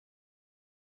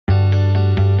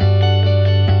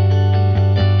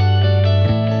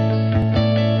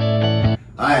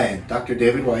Dr.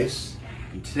 David Weiss,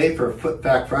 and today for Foot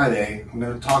Fact Friday, I'm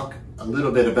going to talk a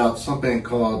little bit about something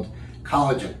called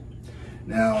collagen.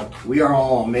 Now, we are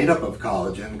all made up of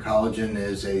collagen. Collagen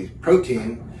is a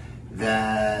protein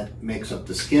that makes up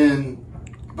the skin,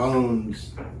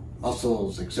 bones,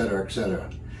 muscles, etc.,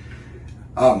 etc.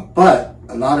 But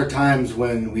a lot of times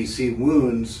when we see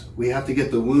wounds, we have to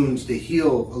get the wounds to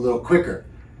heal a little quicker.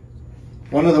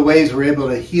 One of the ways we're able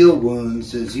to heal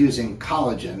wounds is using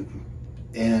collagen,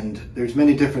 and there's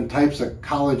many different types of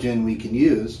collagen we can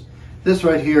use. This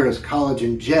right here is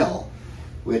collagen gel,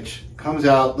 which comes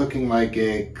out looking like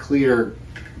a clear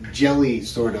jelly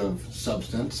sort of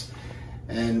substance,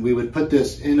 and we would put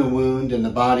this in a wound and the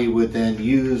body would then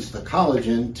use the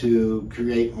collagen to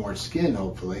create more skin,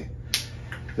 hopefully.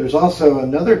 There's also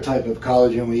another type of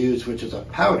collagen we use, which is a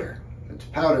powder. It's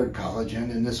powdered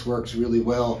collagen, and this works really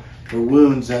well for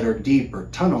wounds that are deep or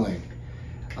tunneling.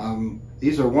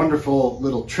 These are wonderful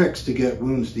little tricks to get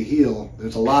wounds to heal.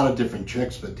 There's a lot of different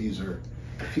tricks, but these are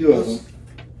a few of them.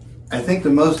 I think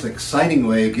the most exciting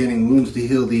way of getting wounds to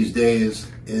heal these days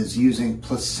is using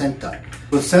placenta.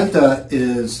 Placenta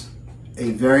is a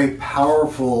very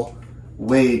powerful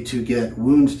way to get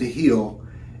wounds to heal,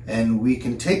 and we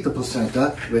can take the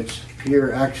placenta, which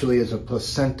here actually is a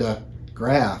placenta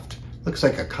graft. Looks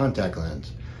like a contact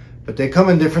lens, but they come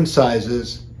in different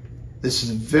sizes. This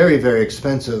is very, very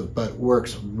expensive, but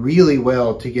works really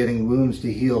well to getting wounds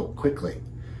to heal quickly.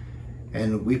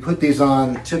 And we put these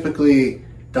on typically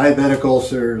diabetic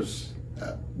ulcers,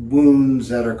 wounds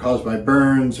that are caused by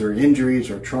burns or injuries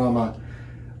or trauma.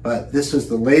 But this is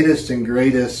the latest and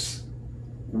greatest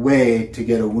way to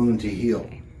get a wound to heal.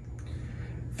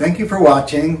 Thank you for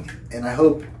watching, and I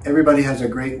hope everybody has a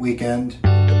great weekend.